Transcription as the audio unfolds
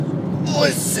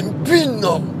Listen,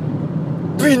 Pino!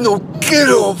 Pino, get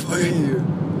over here!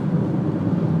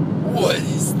 What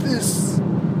is this?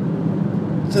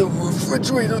 The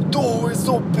refrigerator door is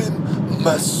open.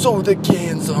 My soda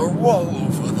cans are all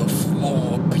over the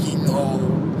floor, Pino.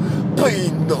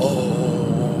 Pino!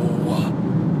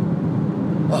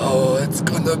 Oh, it's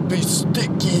gonna be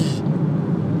sticky.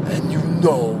 And you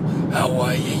know how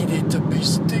I hate it to be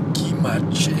sticky. My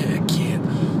chair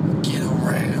can't get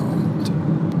around.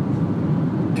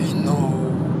 Pino.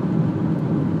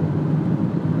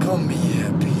 Come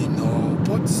here, Pino.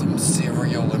 Put some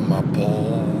cereal in my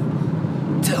bowl.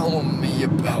 Tell me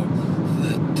about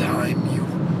the time you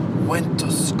went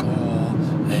to school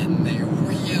and they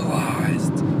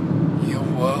realized you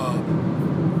were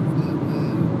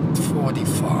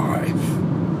 45.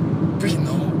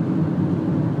 Pino.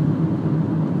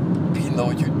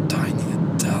 Pino, you tiny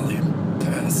Italian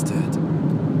bastard.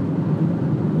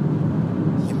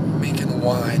 You're making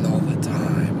wine all the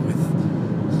time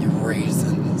with your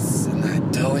raisins, and I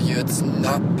tell you it's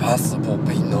not possible,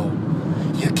 Pino.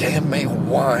 You can't make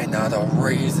wine out of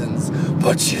raisins,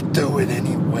 but you do it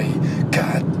anyway.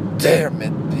 God damn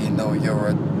it, Pino, you're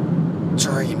a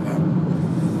dreamer.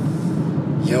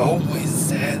 You always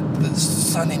had the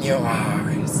sun in your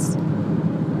eyes.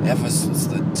 Ever since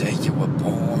the day you were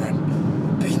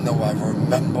born, Pino, I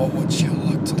remember what you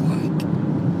looked like.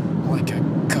 Like a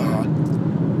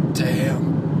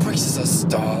goddamn piece of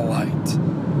starlight.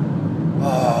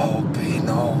 Oh,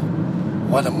 Pino,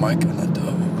 what am I gonna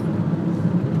do?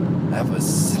 Ever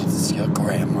since your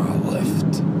grandma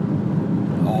left,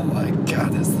 all I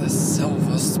got is this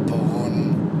silver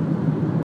spoon.